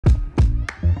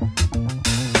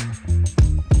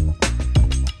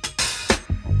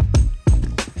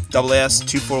AAS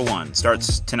 241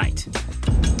 starts tonight.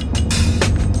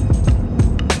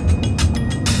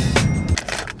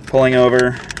 Pulling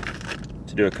over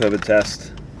to do a COVID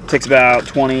test. Takes about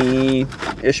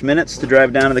 20-ish minutes to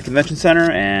drive down to the convention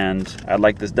center, and I'd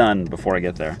like this done before I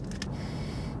get there.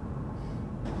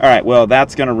 All right, well,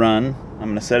 that's gonna run. I'm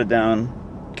gonna set it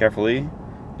down carefully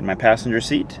in my passenger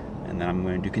seat, and then I'm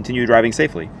going to continue driving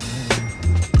safely.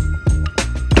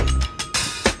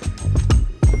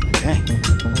 Okay,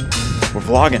 we're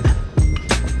vlogging.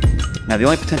 Now, the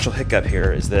only potential hiccup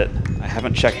here is that I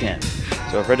haven't checked in.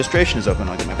 So if registration is open,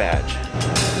 I'll get my badge.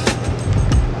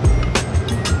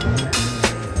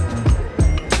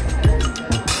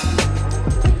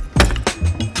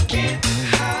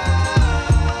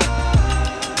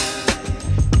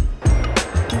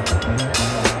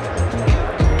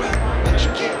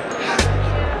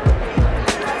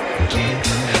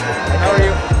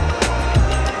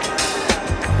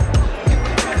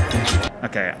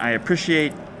 Okay, I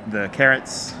appreciate the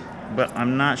carrots, but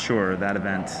I'm not sure that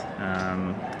event,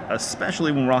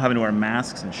 especially when we're all having to wear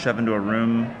masks and shove into a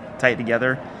room tight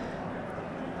together,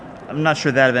 I'm not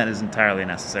sure that event is entirely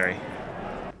necessary.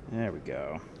 There we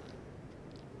go.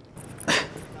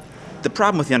 The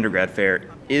problem with the undergrad fair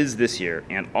is this year,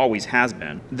 and always has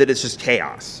been, that it's just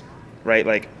chaos, right?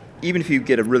 Like, even if you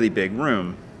get a really big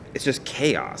room, it's just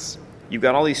chaos. You've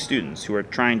got all these students who are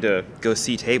trying to go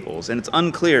see tables, and it's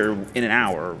unclear in an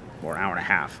hour or hour and a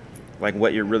half, like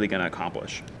what you're really gonna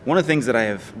accomplish. One of the things that I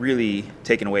have really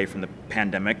taken away from the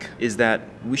pandemic is that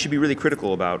we should be really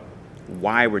critical about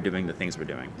why we're doing the things we're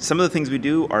doing. Some of the things we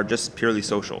do are just purely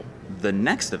social. The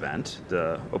next event,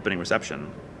 the opening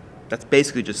reception, that's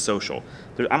basically just social.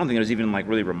 I don't think there's even like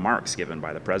really remarks given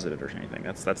by the president or anything.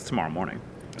 That's tomorrow morning.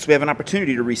 So we have an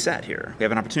opportunity to reset here. We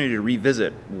have an opportunity to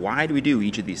revisit why do we do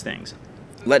each of these things.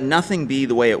 Let nothing be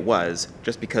the way it was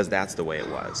just because that's the way it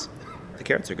was. The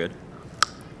carrots are good.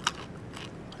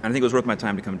 I don't think it was worth my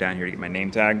time to come down here to get my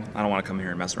name tag. I don't want to come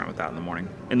here and mess around with that in the morning.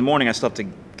 In the morning, I still have to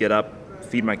get up,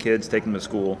 feed my kids, take them to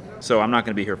school. So I'm not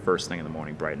going to be here first thing in the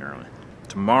morning, bright and early.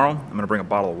 Tomorrow, I'm going to bring a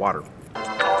bottle of water.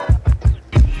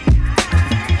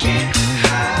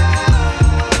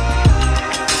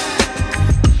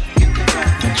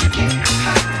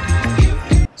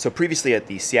 So previously at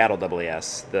the Seattle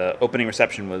AAS, the opening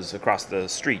reception was across the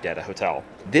street at a hotel.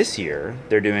 This year,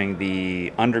 they're doing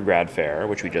the undergrad fair,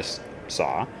 which we just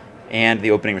saw, and the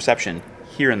opening reception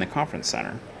here in the conference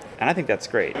center. And I think that's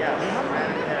great.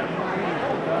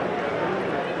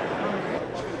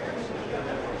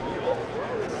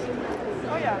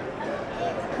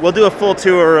 We'll do a full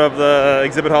tour of the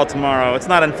exhibit hall tomorrow. It's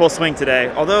not in full swing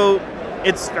today, although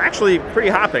it's actually pretty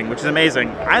hopping, which is amazing.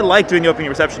 I like doing the opening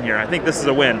reception here. I think this is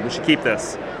a win. We should keep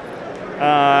this.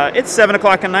 It's 7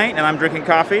 o'clock at night, and I'm drinking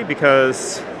coffee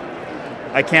because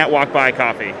I can't walk by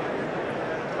coffee.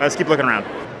 Let's keep looking around.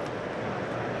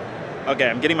 Okay,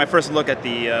 I'm getting my first look at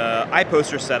the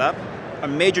iPoster setup. A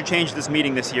major change to this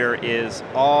meeting this year is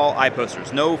all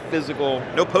iPosters. No physical,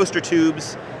 no poster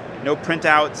tubes, no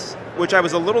printouts, which I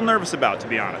was a little nervous about, to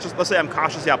be honest. Just, let's say I'm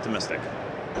cautiously optimistic.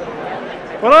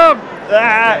 What up?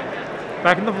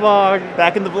 Back in the vlog.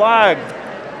 Back in the vlog.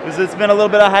 It's been a little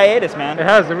bit of hiatus, man. It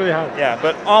has, it really has. Yeah,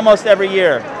 but almost every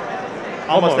year.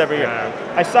 Almost every year.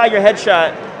 Yeah. I saw your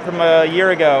headshot from a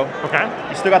year ago. Okay.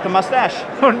 You still got the mustache?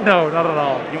 Oh, no, not at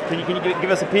all. Can you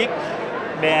give us a peek?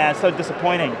 Man, it's so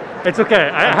disappointing. It's okay.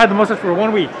 I had the mustache for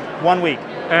 1 week. 1 week.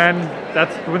 And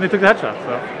that's when they took the headshot,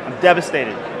 so. I'm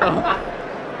devastated.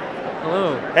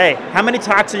 Hello. Hey, how many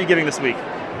talks are you giving this week?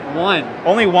 One.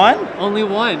 Only one? Only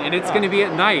one, and it's going to be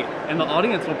at night, and the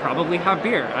audience will probably have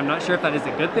beer. I'm not sure if that is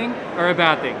a good thing or a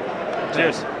bad thing.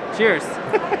 Cheers. Cheers.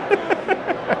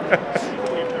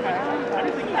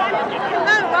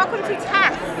 Hello, welcome to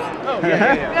TESS. We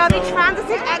are the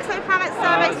Transiting Exoplanet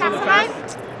Survey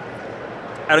Satellite.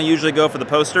 I don't usually go for the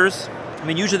posters. I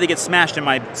mean, usually they get smashed in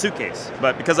my suitcase,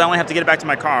 but because I only have to get it back to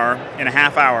my car in a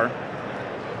half hour,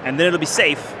 and then it'll be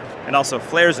safe, and also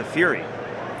flares of fury.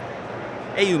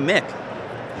 Hey, you Mick.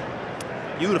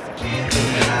 Beautiful.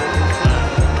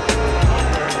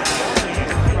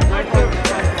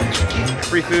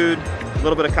 Free food, a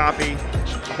little bit of coffee,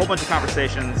 a whole bunch of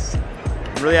conversations.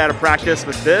 I'm really out of practice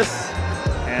with this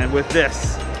and with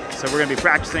this. So we're gonna be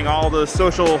practicing all the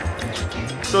social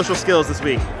skills this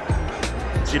week.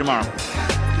 See you tomorrow.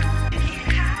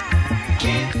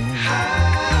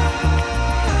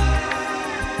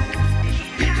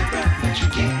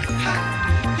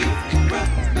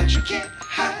 You can